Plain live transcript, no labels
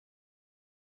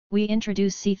We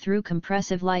introduce see-through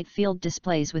compressive light field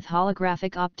displays with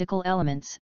holographic optical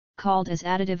elements, called as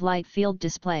additive light field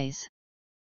displays.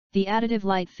 The additive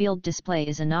light field display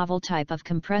is a novel type of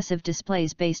compressive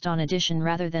displays based on addition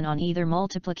rather than on either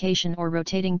multiplication or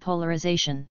rotating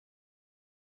polarization.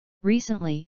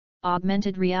 Recently,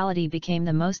 augmented reality became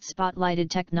the most spotlighted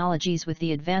technologies with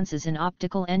the advances in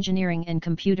optical engineering and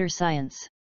computer science.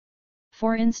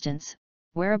 For instance,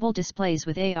 wearable displays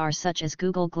with AR such as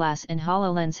Google Glass and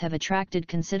HoloLens have attracted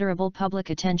considerable public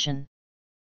attention.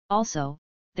 Also,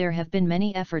 there have been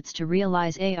many efforts to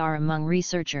realize AR among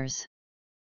researchers.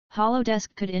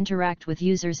 Holodesk could interact with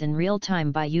users in real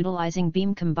time by utilizing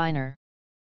beam combiner.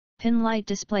 Pinlight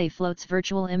display floats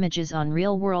virtual images on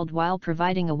real world while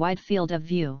providing a wide field of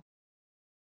view.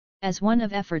 As one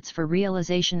of efforts for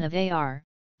realization of AR,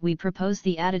 we propose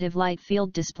the additive light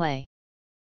field display.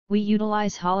 We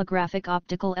utilize holographic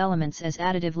optical elements as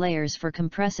additive layers for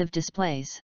compressive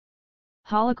displays.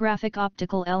 Holographic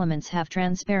optical elements have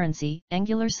transparency,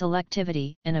 angular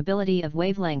selectivity, and ability of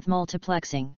wavelength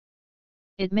multiplexing.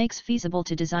 It makes feasible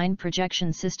to design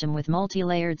projection system with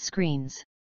multi-layered screens.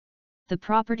 The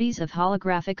properties of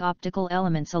holographic optical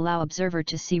elements allow observer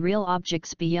to see real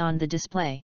objects beyond the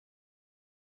display.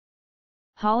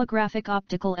 Holographic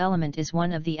optical element is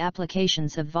one of the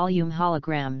applications of volume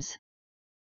holograms.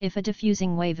 If a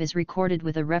diffusing wave is recorded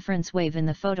with a reference wave in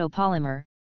the photopolymer,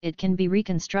 it can be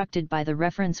reconstructed by the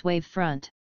reference wave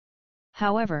front.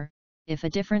 However, if a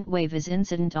different wave is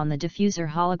incident on the diffuser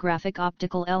holographic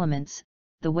optical elements,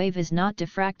 the wave is not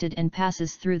diffracted and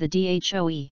passes through the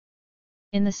DHOE.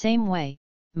 In the same way,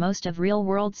 most of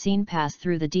real-world scene pass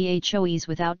through the DHOEs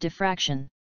without diffraction.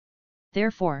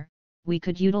 Therefore, we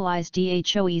could utilize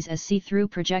DHOEs as see-through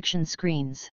projection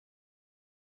screens.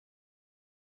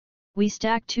 We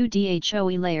stack two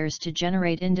DHOE layers to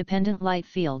generate independent light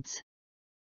fields.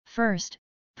 First,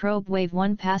 probe wave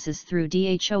 1 passes through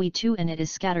DHOE 2 and it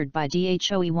is scattered by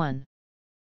DHOE 1.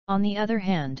 On the other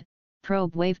hand,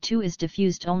 probe wave 2 is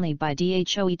diffused only by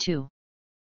DHOE 2.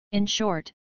 In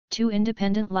short, two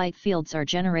independent light fields are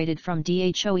generated from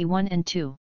DHOE 1 and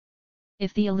 2.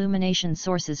 If the illumination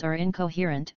sources are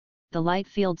incoherent, the light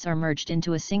fields are merged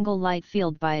into a single light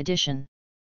field by addition.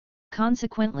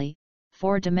 Consequently,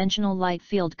 four-dimensional light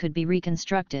field could be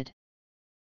reconstructed.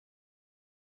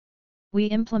 We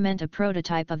implement a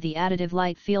prototype of the additive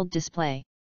light field display.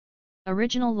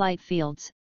 Original light fields,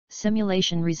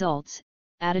 simulation results,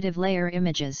 additive layer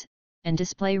images, and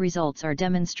display results are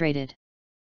demonstrated.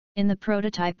 In the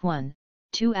prototype 1,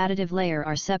 two additive layers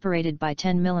are separated by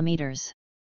 10 mm.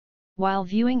 While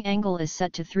viewing angle is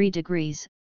set to 3 degrees,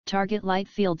 target light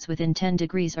fields within 10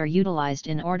 degrees are utilized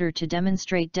in order to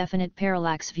demonstrate definite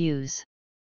parallax views.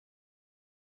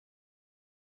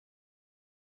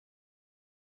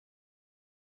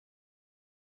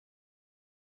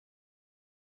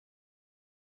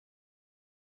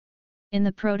 In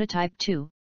the prototype 2,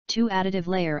 two additive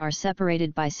layers are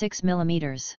separated by 6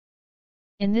 mm.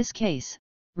 In this case,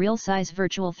 real-size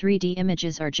virtual 3D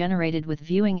images are generated with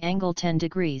viewing angle 10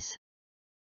 degrees.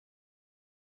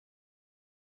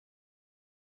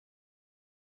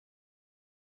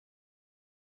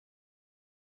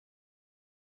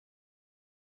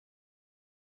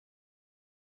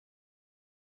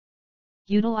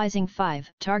 Utilizing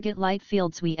 5 target light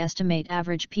fields, we estimate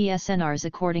average PSNRs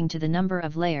according to the number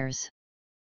of layers.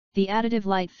 The additive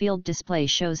light field display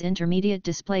shows intermediate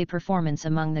display performance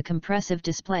among the compressive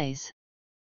displays.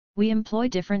 We employ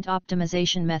different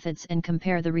optimization methods and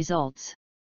compare the results.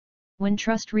 When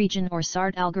trust region or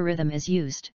SART algorithm is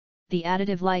used, the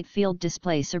additive light field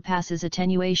display surpasses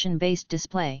attenuation-based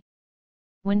display.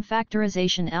 When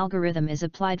factorization algorithm is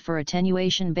applied for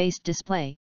attenuation-based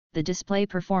display, the display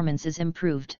performance is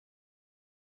improved.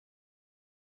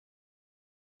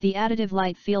 The additive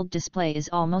light field display is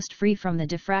almost free from the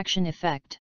diffraction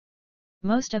effect.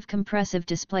 Most of compressive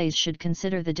displays should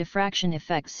consider the diffraction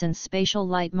effects since spatial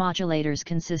light modulators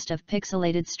consist of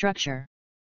pixelated structure.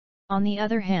 On the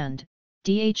other hand,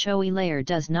 DHOE layer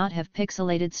does not have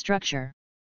pixelated structure.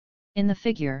 In the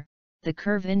figure, the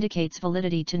curve indicates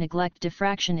validity to neglect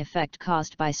diffraction effect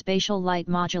caused by spatial light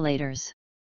modulators.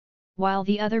 While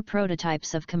the other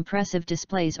prototypes of compressive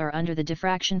displays are under the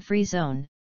diffraction-free zone,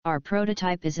 our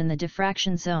prototype is in the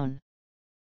diffraction zone.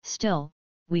 Still,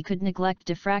 we could neglect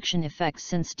diffraction effects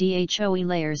since DHOE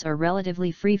layers are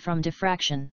relatively free from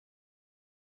diffraction.